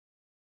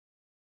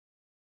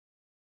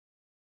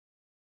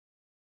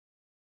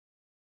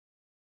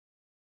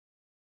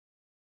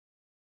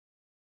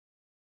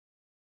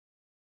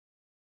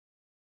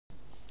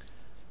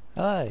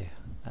Hello,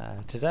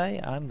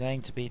 today I'm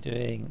going to be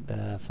doing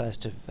the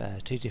first of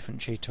two different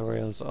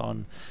tutorials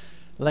on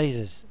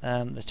lasers.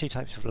 There's two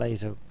types of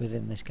laser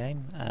within this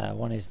game.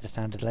 One is the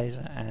standard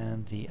laser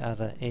and the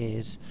other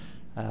is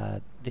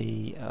what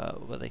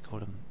they call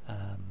them.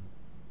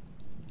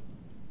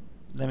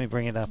 Let me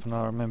bring it up and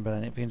I'll remember,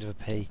 and it begins with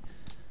a P.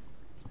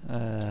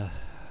 There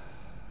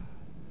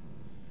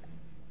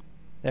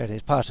it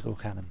is, particle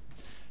cannon.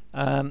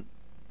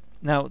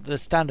 Now, the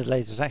standard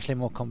laser is actually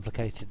more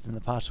complicated than the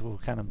particle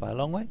cannon by a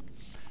long way.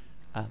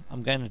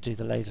 I'm going to do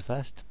the laser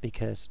first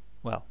because,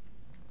 well,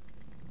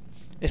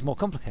 it's more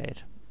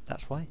complicated.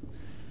 That's why.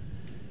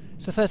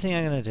 So the first thing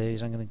I'm going to do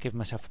is I'm going to give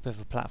myself a bit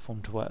of a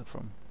platform to work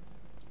from.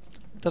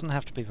 It doesn't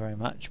have to be very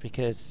much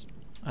because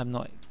I'm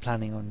not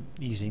planning on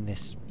using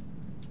this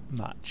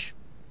much.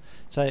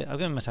 So I've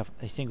given myself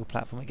a single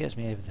platform. It gets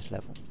me over this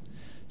level.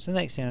 So the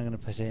next thing I'm going to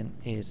put in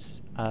is,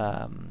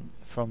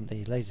 from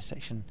the laser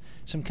section,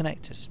 some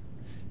connectors.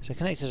 So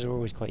connectors are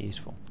always quite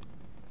useful.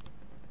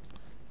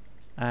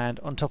 And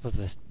on top of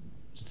this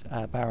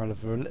barrel of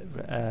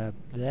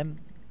them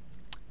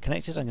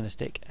connectors, I'm going to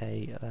stick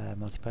a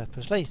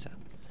multi-purpose laser.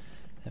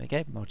 There we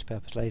go,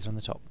 multi-purpose laser on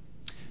the top.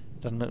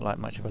 Doesn't look like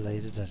much of a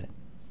laser, does it?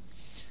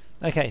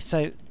 Okay,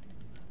 so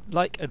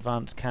like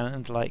advanced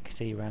cannons, like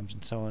C-rams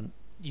and so on,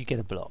 you get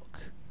a block,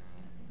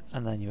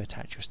 and then you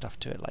attach your stuff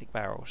to it like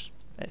barrels,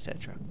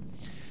 etc.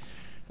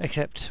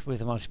 Except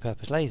with a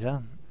multi-purpose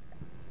laser,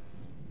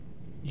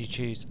 you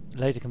choose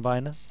laser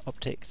combiner,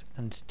 optics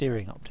and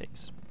steering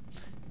optics.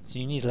 So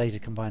you need a laser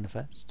combiner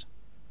first.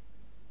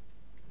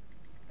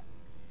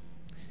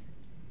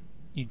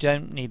 You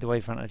don't need the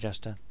wavefront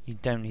adjuster, you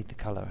don't need the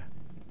colour.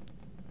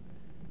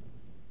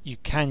 You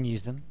can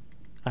use them.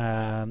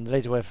 The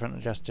laser wavefront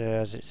adjuster,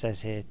 as it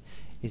says here,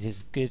 is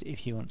as good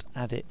if you want to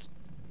add it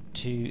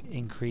to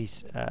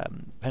increase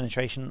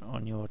penetration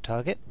on your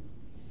target.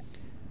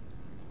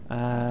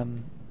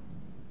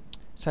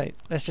 So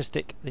let's just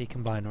stick the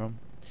combiner on.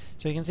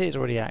 So you can see it's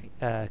already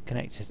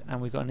connected,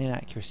 and we've got an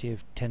inaccuracy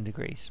of 10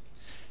 degrees.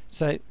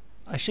 So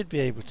I should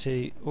be able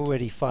to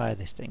already fire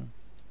this thing.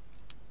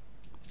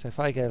 So if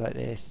I go like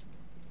this,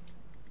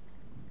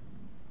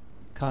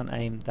 can't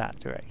aim that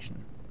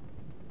direction.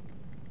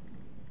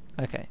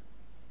 Okay.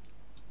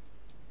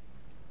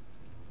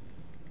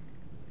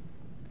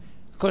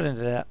 According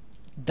to that,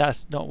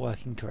 that's not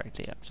working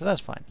correctly up, so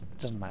that's fine.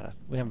 It doesn't matter.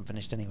 We haven't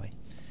finished anyway.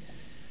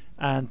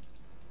 And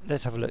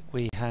let's have a look.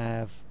 We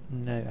have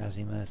no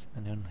azimuth,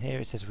 and on here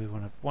it says we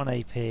want a 1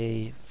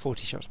 AP,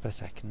 40 shots per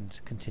second,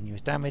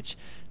 continuous damage,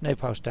 no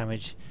pulse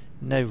damage,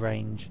 no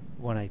range,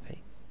 1 AP.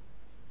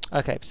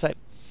 Okay, so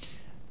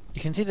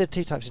you can see the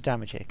two types of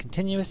damage here,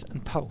 continuous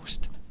and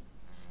pulsed.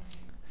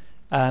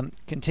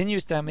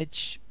 Continuous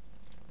damage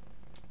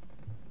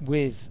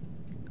with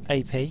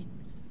AP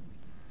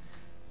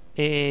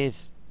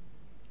is,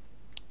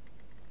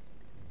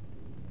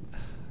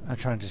 I'm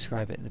trying to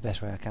describe it in the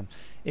best way I can,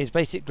 is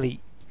basically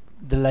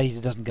the laser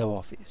doesn't go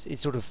off. It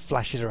sort of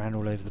flashes around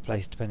all over the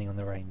place depending on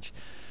the range.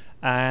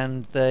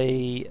 And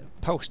the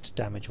pulsed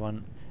damage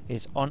one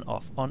is on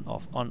off, on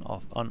off, on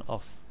off, on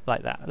off,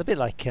 like that. A bit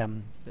like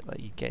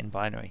you get in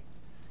binary,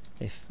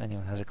 if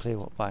anyone has a clue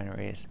what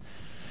binary is.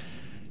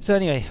 So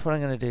anyway, what I'm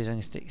going to do is I'm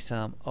going to stick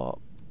some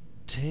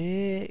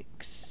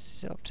optics.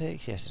 Is it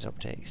optics? Yes, it's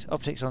optics.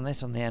 Optics on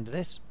this, on the end of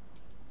this.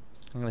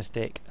 I'm going to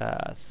stick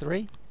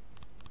 3,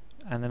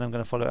 and then I'm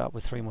going to follow it up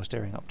with 3 more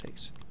steering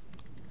optics.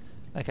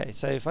 Okay,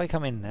 so if I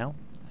come in now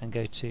and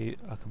go to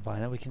our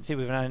combiner, we can see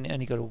we've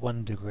only got a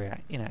 1 degree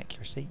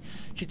inaccuracy,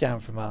 which is down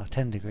from our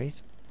 10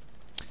 degrees.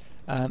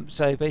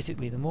 So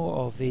basically, the more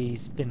of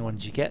these thin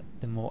ones you get,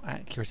 the more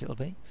accurate it'll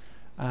be,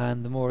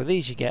 and the more of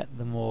these you get,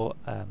 the more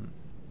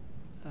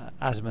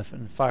azimuth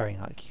and firing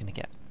arc you're going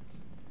to get.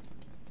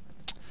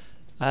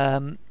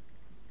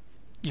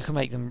 You can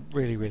make them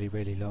really, really,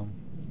 really long.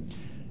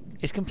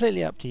 It's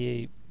completely up to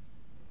you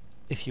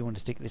if you want to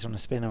stick this on a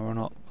spinner or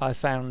not. I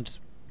found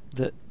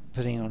that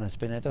putting it on a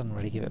spinner doesn't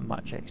really give it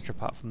much extra,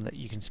 apart from that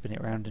you can spin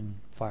it around and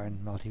fire in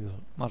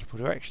multiple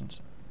directions.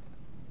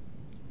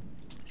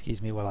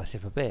 Excuse me while I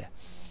sip a beer.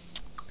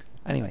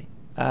 Anyway,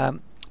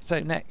 so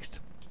next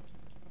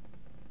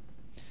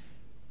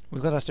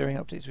we've got our steering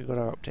optics, we've got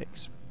our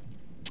optics.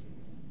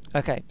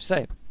 Okay,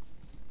 so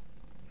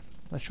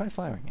let's try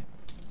firing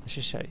it. Let's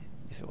just show you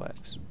if it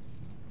works.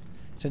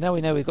 So now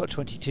we know we've got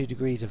 22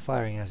 degrees of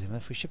firing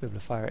azimuth. We should be able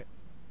to fire it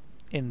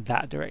in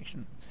that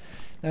direction.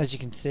 Now, as you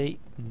can see,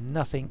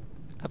 nothing,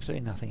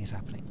 absolutely nothing is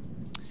happening.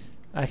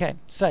 Okay,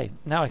 so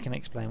now I can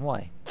explain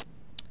why.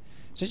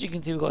 So as you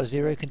can see, we've got a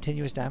 0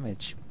 continuous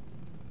damage.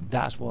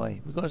 That's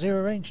why. We've got a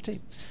 0 range too.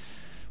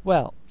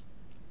 Well,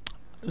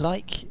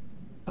 like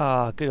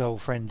our good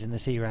old friends in the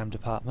C-RAM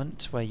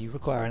department, where you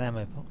require an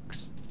ammo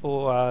box,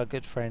 or our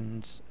good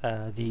friends,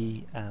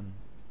 the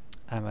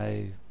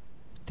ammo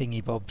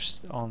thingy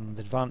bobs on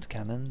the advanced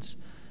cannons.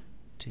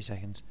 2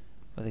 seconds.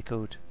 What are they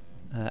called?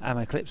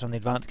 Ammo clips on the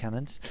advanced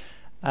cannons.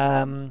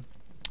 Lasers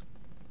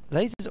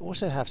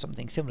also have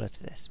something similar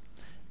to this.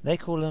 They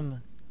call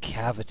them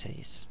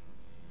cavities.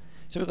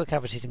 So we've got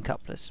cavities and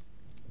couplers.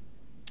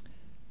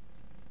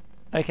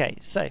 Okay,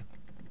 so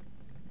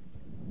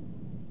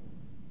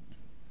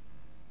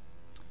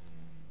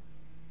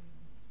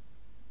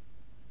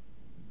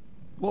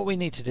what we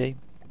need to do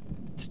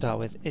to start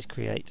with is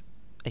create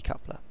a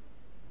coupler.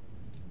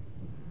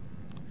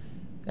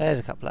 There's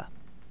a coupler.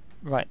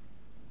 Right.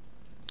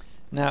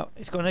 Now,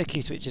 it's got no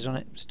key switches on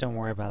it, so don't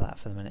worry about that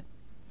for the minute.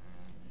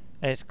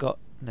 It's got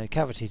no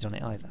cavities on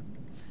it either.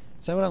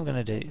 So what I'm going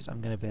to do is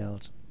I'm going to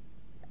build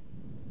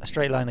a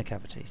straight line of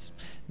cavities.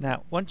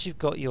 Now, once you've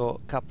got your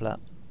coupler,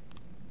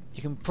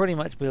 you can pretty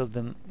much build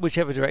them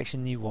whichever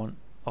direction you want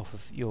off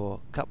of your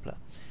coupler.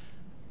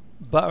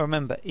 But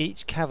remember,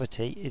 each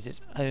cavity is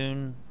its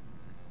own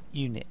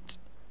unit.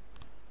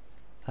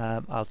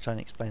 I'll try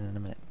and explain in a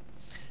minute.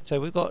 So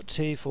we've got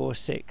 2, 4,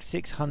 6,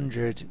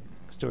 600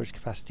 storage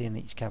capacity in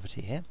each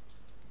cavity here.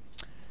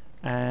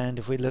 And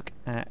if we look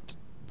at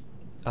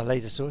our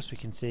laser source, we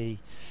can see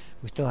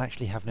we still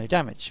actually have no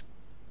damage.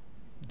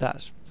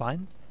 That's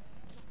fine,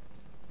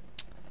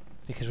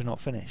 because we're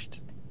not finished.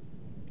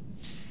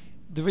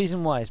 The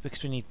reason why is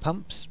because we need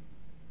pumps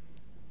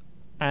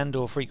and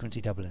or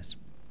frequency doublers.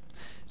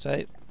 So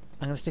I'm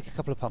going to stick a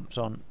couple of pumps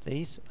on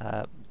these,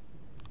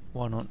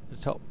 one on the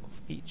top of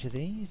each of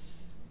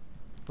these,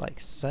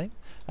 like so,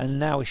 and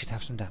now we should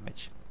have some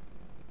damage.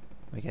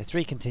 There we go,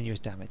 3 continuous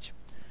damage.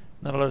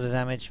 Not a lot of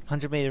damage,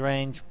 100 meter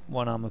range,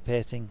 1 armor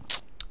piercing.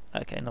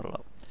 Okay, not a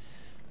lot.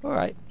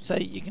 Alright, so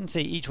you can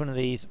see each one of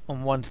these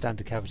on one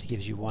standard cavity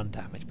gives you 1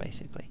 damage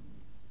basically.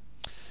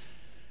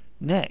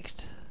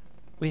 Next,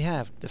 we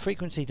have the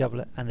frequency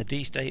doubler and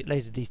the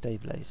laser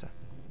destabilizer.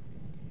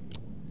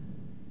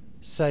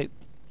 So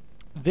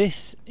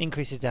this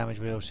increases damage,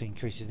 but it also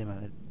increases the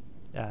amount of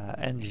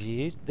energy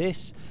used.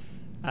 This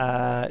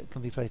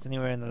can be placed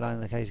anywhere in the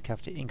line of the laser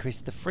cavity. It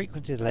increases the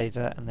frequency of the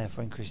laser and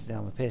therefore increases the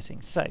armor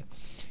piercing. So, if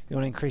you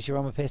want to increase your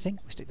armor piercing,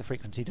 we stick the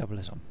frequency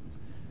doublers on.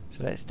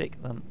 So let's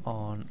stick them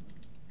on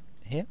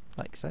here,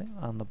 like so.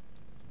 On the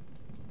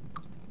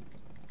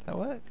that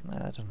work? No,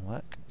 that doesn't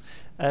work.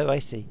 Oh, I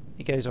see.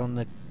 It goes on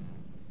the.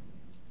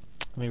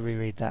 Let me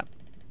reread that.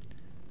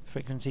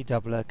 Frequency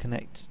doubler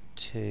connects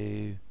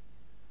to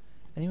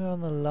anywhere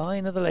on the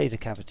line of the laser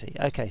cavity.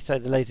 Okay, so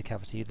the laser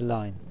cavity, the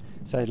line.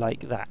 So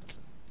like that,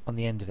 on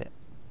the end of it.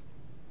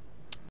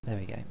 There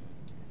we go.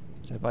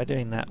 So by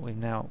doing that, we've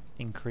now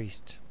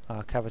increased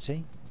our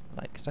cavity,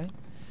 like so.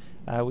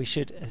 We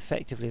should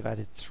effectively have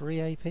added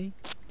 3 AP,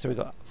 so we've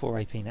got 4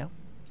 AP now.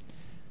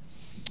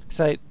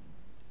 So,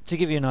 to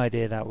give you an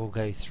idea, that will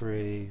go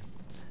through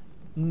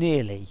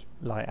nearly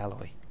light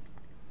alloy.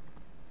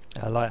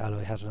 Light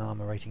alloy has an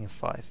armor rating of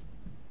 5.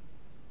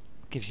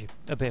 Gives you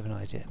a bit of an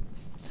idea.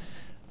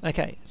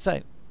 Okay,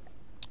 so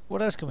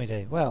what else can we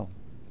do? Well,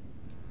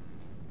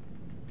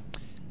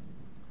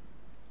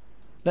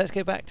 let's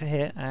go back to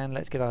here and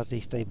let's get our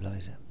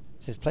destabilizer. It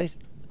says place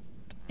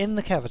in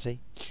the cavity.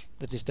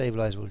 The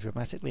destabilizer will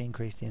dramatically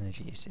increase the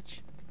energy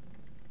usage.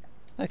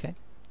 Okay,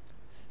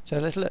 so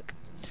let's look.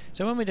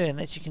 So when we're doing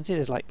this, you can see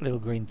there's like little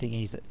green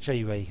thingies that show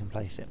you where you can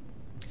place it.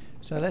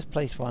 So let's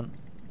place one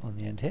on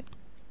the end here.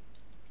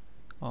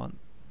 On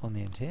the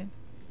end here.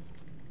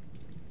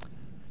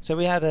 So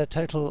we had a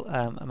total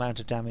amount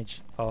of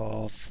damage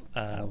of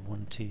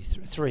 1, 2,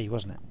 3,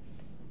 wasn't it?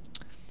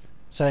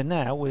 So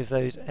now with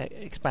those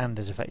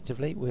expanders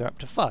effectively, we're up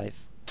to 5.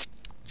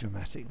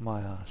 Dramatic,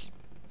 my arse.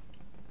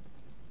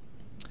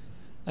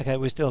 Okay,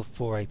 we're still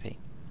 4 AP.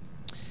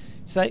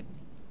 So it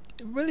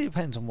really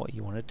depends on what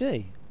you want to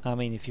do. I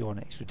mean, if you want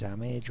extra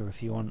damage or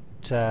if you want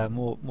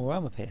more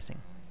armor piercing.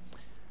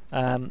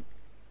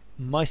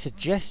 My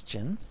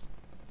suggestion,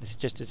 the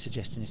suggested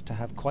suggestion, is to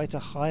have quite a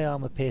high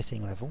armor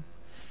piercing level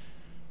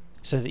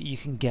so that you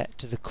can get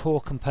to the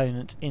core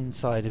components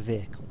inside a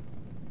vehicle.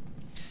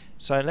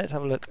 So let's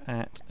have a look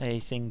at a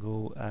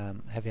single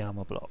heavy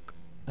armor block.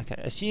 Okay,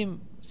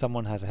 assume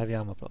someone has a heavy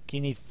armor block. You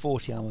need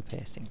 40 armor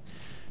piercing.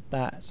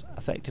 That's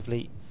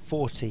effectively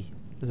 40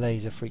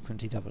 laser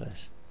frequency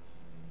doublers.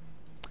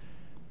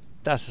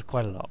 That's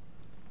quite a lot.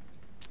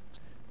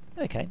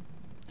 Okay.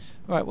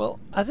 Right, well,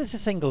 as it's a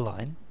single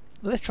line,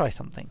 let's try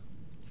something.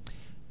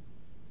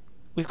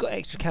 We've got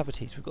extra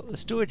cavities. We've got the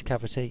storage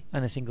cavity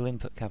and a single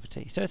input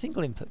cavity. So a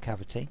single input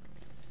cavity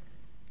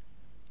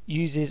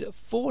uses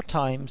 4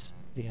 times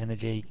the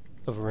energy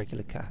of a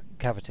regular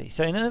cavity.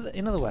 So in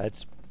other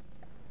words,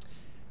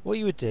 what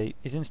you would do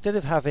is instead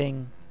of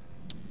having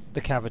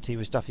the cavity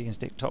with stuff you can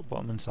stick top,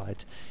 bottom and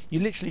side, you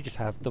literally just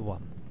have the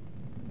one.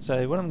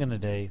 So what I'm going to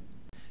do,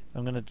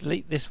 I'm going to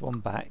delete this one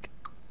back.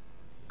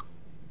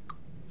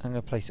 I'm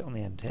going to place it on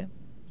the end here.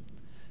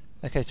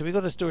 Okay, so we've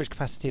got a storage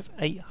capacity of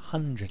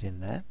 800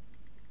 in there.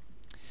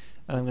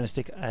 And I'm going to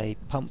stick a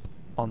pump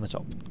on the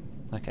top.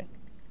 Okay.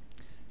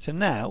 So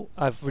now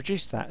I've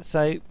reduced that.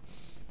 So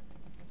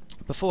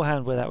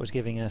beforehand, where that was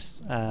giving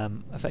us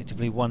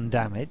effectively 1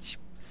 damage,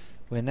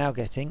 we're now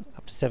getting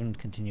up to 7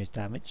 continuous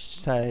damage.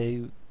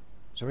 So,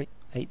 sorry,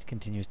 8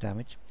 continuous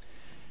damage.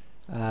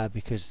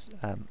 Because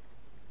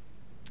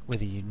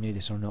whether you knew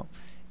this or not,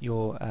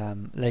 your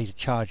laser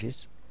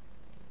charges.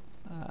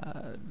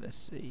 Let's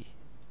see.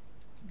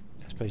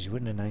 I suppose you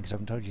wouldn't have known because I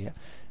haven't told you yet.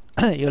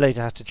 your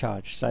laser has to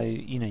charge, so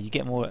you know you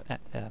get more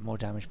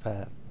damage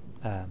per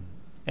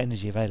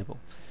energy available.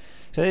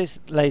 So this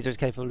laser is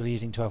capable of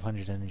using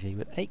 1200 energy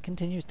with 8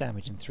 continuous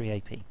damage and 3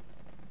 AP.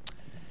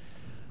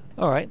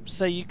 Alright,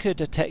 so you could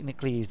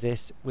technically use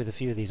this with a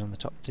few of these on the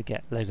top to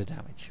get loads of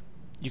damage.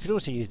 You could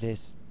also use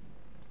this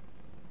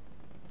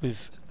with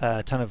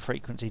a ton of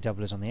frequency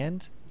doublers on the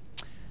end.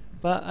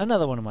 But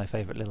another one of my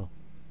favourite little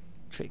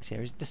tricks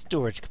here is the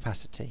storage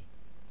capacity.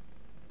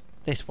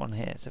 This one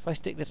here. So if I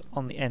stick this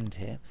on the end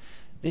here,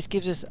 this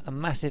gives us a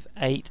massive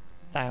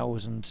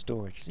 8,000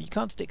 storage. So you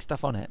can't stick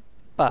stuff on it,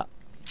 but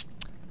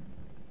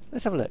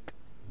let's have a look.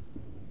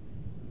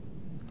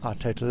 Our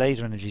total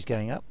laser energy is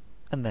going up,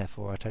 and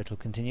therefore our total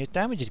continuous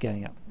damage is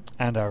going up,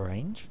 and our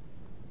range.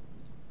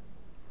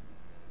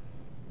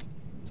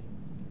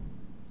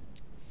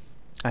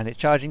 And it's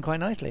charging quite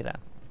nicely there.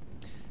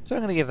 So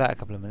I'm going to give that a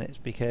couple of minutes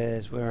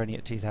because we're only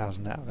at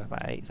 2,000 out of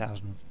about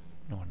 8,000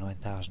 or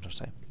 9,000 or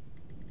so.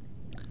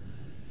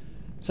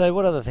 So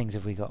what other things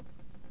have we got?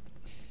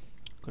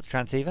 Got a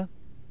transceiver.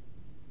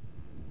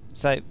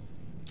 So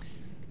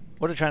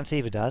what a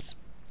transceiver does,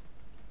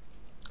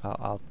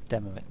 I'll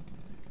demo it,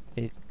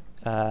 is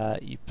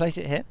you place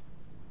it here.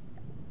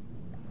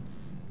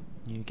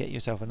 You get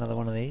yourself another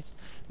one of these.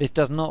 This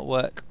does not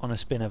work on a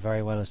spinner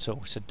very well at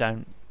all, so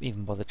don't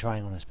even bother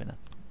trying on a spinner.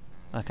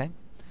 Okay,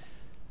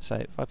 so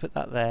if I put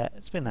that there,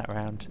 spin that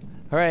round,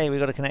 hooray, we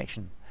got a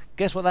connection.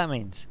 Guess what that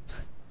means?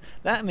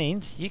 That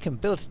means you can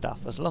build stuff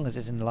as long as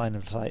it's in the line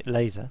of sight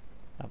laser.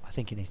 I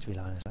think it needs to be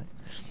line of sight.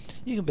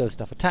 You can build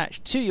stuff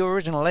attached to your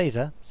original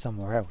laser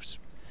somewhere else.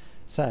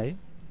 So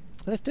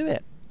let's do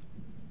it.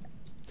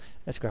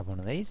 Let's grab one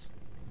of these.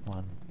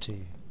 1, 2,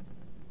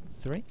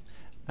 3.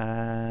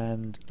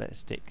 And let's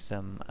stick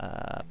some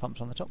pumps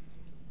on the top.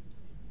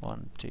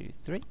 1, 2,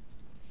 3.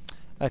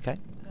 Okay,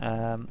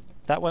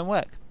 that won't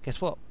work.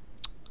 Guess what?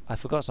 I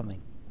forgot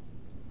something.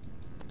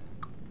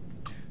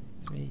 2,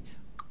 3.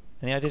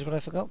 Any ideas what I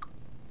forgot?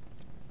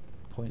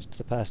 Points to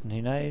the person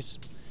who knows.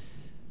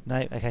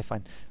 No? Okay,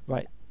 fine.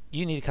 Right,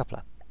 you need a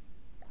coupler.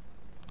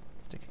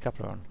 Stick a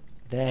coupler on.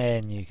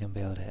 Then you can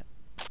build it.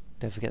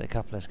 Don't forget the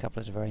couplers.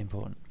 Couplers are very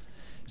important.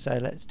 So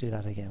let's do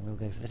that again. We'll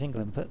go for the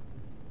single input.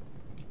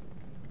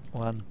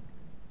 1,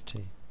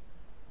 2,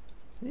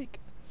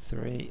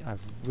 3. I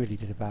really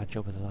did a bad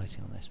job with the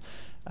lighting on this.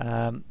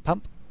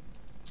 Pump.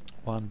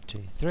 1,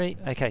 2, 3.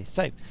 Okay,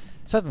 so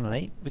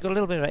suddenly we've got a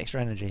little bit of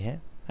extra energy here,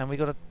 and we've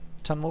got a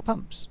ton more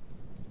pumps.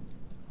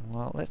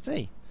 Well, let's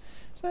see.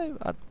 So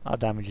our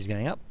damage is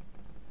going up.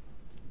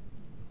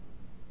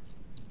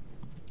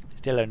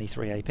 Still only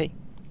 3 AP.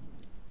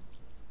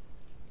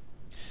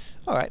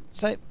 Alright,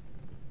 so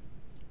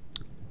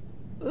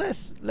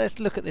let's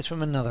look at this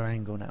from another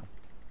angle now.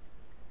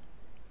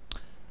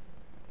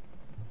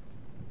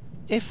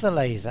 If the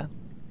laser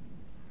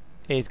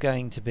is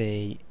going to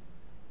be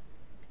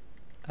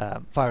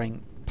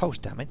firing pulse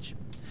damage,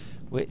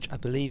 which I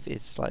believe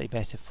is slightly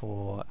better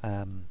for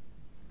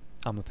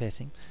armor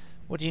piercing,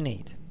 what do you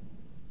need?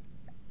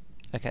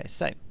 Okay,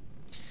 so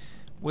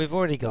we've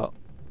already got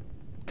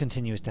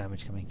continuous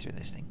damage coming through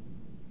this thing,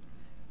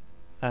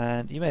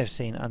 and you may have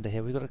seen under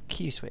here we've got a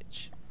Q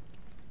switch.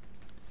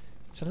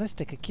 So let's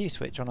stick a Q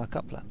switch on our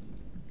coupler.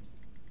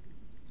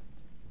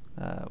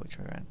 Which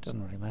way around?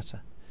 Doesn't really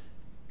matter.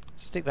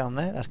 So stick that on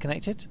there, that's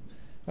connected.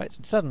 Right, so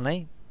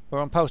suddenly we're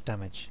on pulse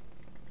damage.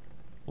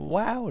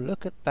 Wow,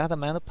 look at that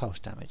amount of pulse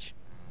damage.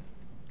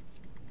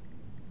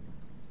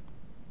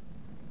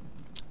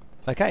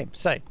 Okay,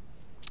 so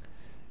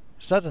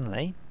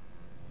suddenly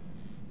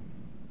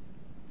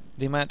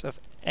the amount of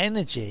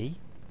energy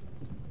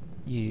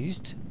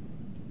used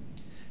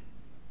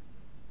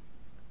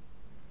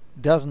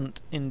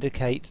doesn't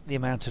indicate the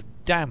amount of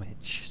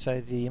damage.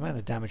 So the amount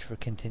of damage for a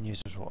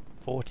continuous was what,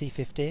 40,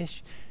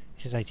 50-ish?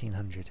 This is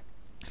 1800.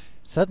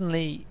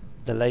 Suddenly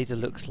the laser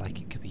looks like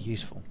it could be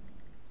useful.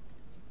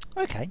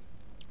 Okay,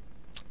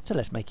 so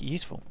let's make it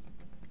useful.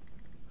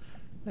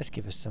 Let's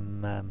give us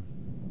some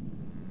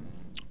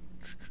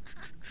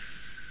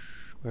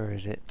where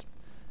is it?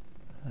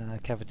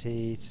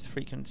 Cavities,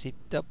 frequency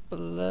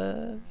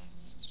doublers.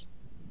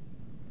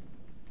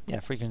 Yeah,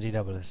 frequency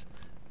doublers.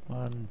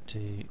 1,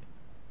 2,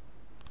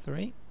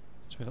 3.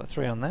 So we've got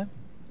 3 on there.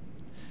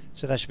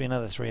 So that should be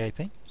another 3 AP.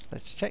 So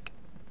let's check.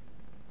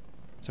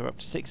 So we're up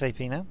to 6 AP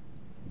now.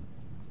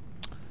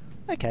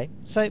 Okay,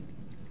 so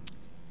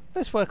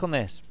let's work on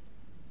this.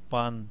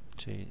 1,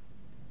 2,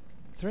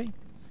 3.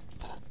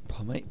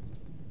 Pardon me.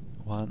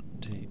 1,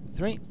 2,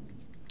 3.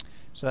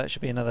 So that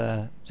should be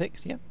another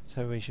 6, yeah.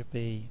 So we should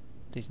be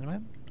a decent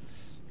amount.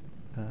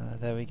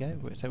 There we go.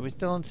 So we're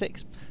still on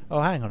 6.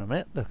 Oh, hang on a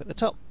minute. Look at the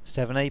top.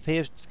 7 AP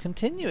of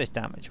continuous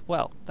damage.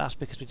 Well, that's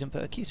because we didn't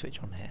put a Q switch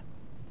on here.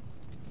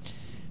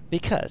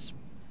 Because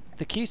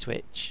the Q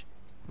switch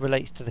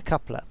relates to the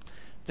coupler.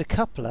 The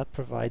coupler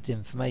provides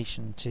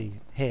information to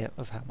here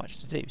of how much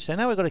to do. So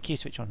now we've got a Q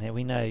switch on here,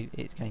 we know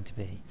it's going to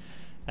be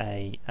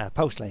a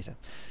pulse laser.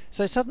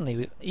 So suddenly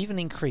we've even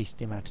increased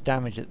the amount of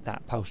damage that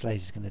that pulse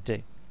laser is going to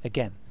do.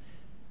 Again,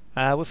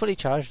 we're fully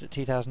charged at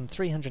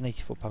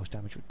 2,384 pulse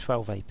damage with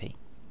 12 AP.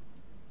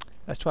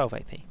 That's 12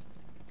 AP.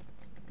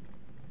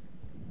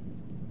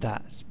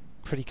 That's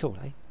pretty cool,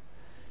 eh?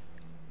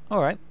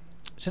 Alright,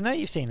 so now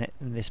you've seen it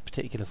in this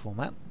particular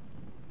format,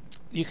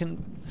 you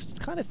can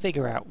kind of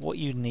figure out what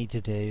you need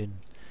to do and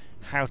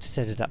how to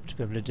set it up to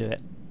be able to do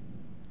it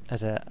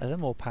as a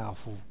more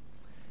powerful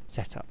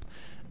setup.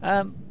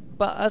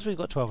 But as we've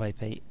got 12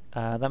 AP,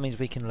 that means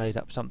we can load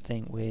up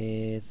something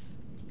with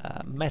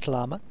metal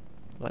armor,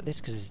 like this,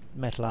 because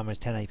metal armor is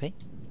 10 AP.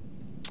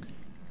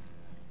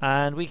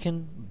 And we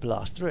can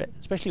blast through it,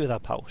 especially with our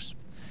pulse.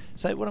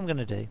 So what I'm going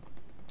to do,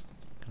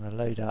 I'm going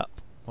to load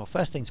up, well,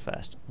 first things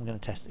first, I'm going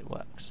to test it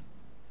works.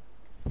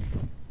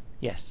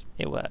 Yes,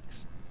 it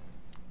works.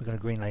 We've got a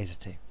green laser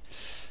too.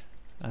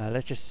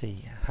 Let's just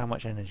see how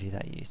much energy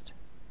that used.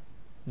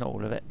 Not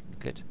all of it,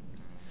 good.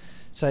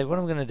 So what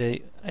I'm going to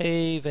do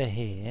over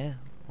here,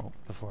 well,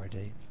 before I do,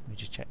 let me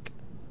just check.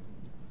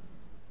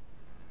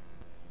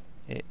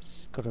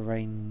 It's got a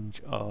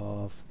range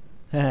of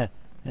 10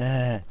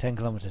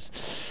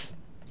 kilometers.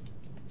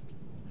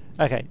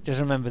 Okay, just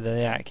remember that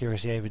the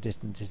accuracy over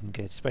distance isn't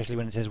good, especially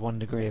when it says 1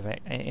 degree of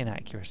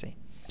inaccuracy.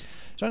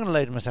 So I'm going to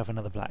load myself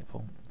another black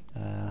pool.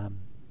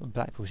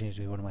 Black pool seems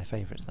to be one of my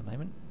favourites at the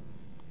moment.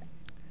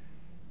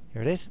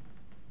 Here it is.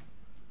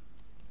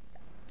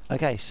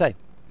 Okay, so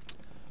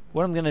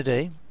what I'm going to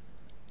do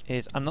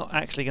is I'm not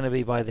actually going to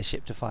be by this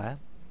ship to fire.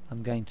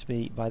 I'm going to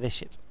be by this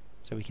ship,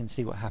 so we can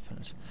see what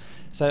happens.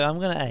 So I'm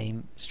going to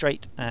aim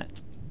straight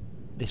at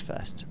this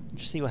first,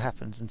 just see what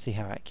happens and see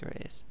how accurate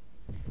it is.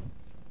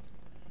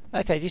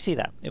 Okay, do you see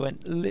that? It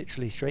went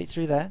literally straight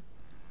through there,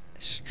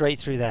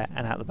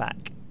 and out the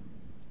back.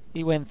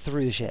 It went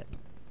through the ship.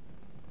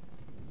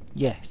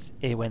 Yes,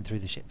 it went through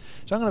the ship.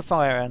 So I'm going to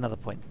fire at another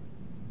point.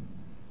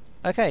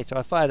 Okay, so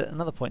I fired at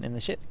another point in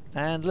the ship,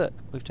 and look,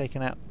 we've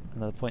taken out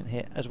another point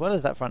here, as well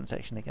as that front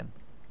section again.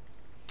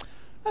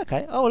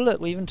 Okay, oh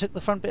look, we even took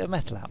the front bit of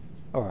metal out.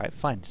 Alright,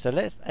 fine. So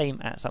let's aim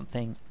at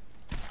something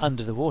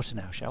under the water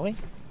now, shall we?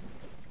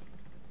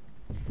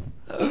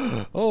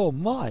 Oh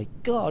my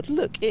god,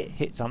 look, it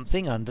hit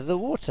something under the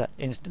water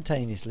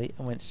instantaneously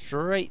and went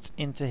straight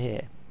into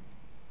here.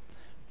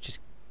 Which is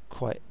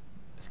quite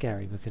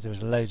scary because there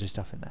was loads of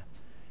stuff in there.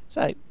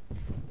 So,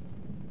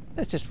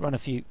 let's just run a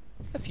few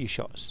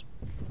shots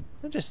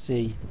and just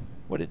see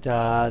what it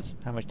does,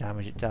 how much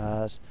damage it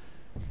does,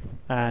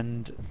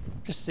 and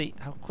just see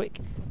how quick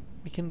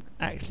we can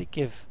actually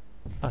give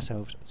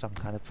ourselves some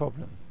kind of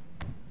problem.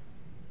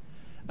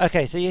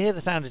 Okay, so you hear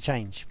the sound of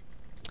change.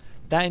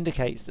 That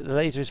indicates that the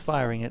laser is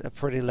firing at a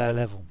pretty low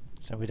level,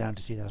 so we're down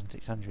to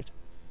 2600.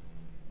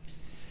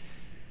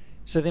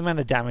 So the amount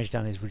of damage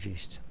done is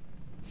reduced.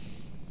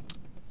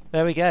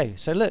 There we go.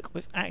 So look,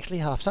 we've actually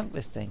half sunk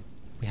this thing.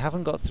 We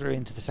haven't got through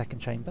into the second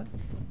chamber.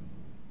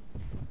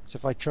 So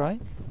if I try,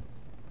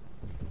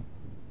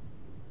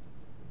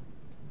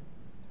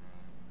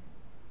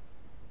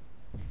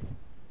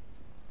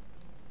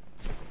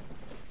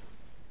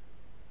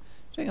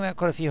 checking out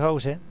quite a few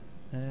holes here.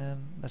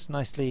 That's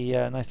nicely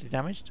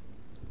damaged.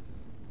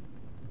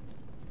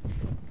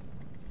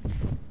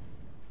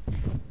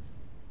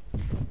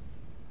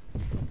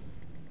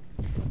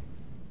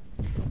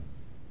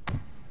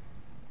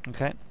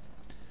 Okay,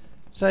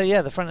 so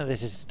yeah, the front of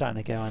this is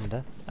starting to go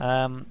under.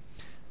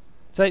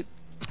 So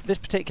this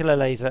particular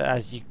laser,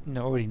 as you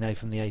already know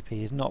from the AP,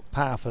 is not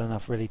powerful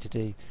enough really to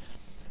do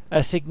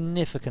a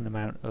significant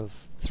amount of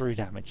through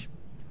damage.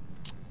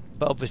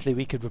 But obviously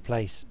we could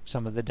replace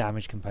some of the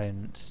damage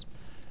components,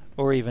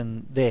 or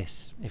even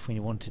this, if we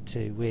wanted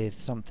to,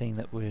 with something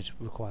that would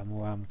require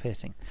more armor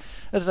piercing.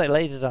 As I say,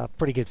 lasers are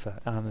pretty good for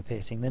armor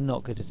piercing. They're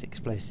not good at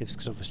explosives,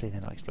 because obviously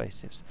they're not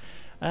explosives.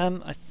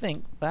 I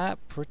think that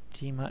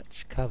pretty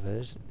much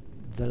covers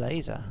the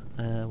laser.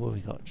 What have we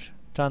got?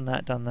 Done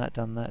that, done that,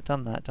 done that,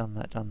 done that, done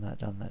that, done that,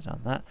 done that,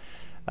 done that.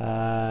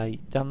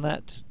 Done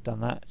that, done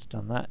that,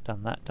 done that,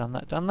 done that, done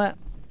that, done that.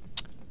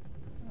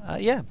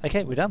 Yeah,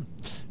 okay, we're done.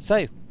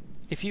 So,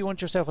 if you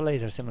want yourself a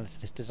laser similar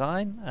to this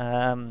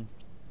design,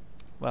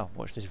 well,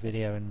 watch this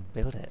video and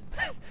build it.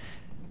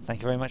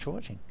 Thank you very much for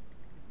watching.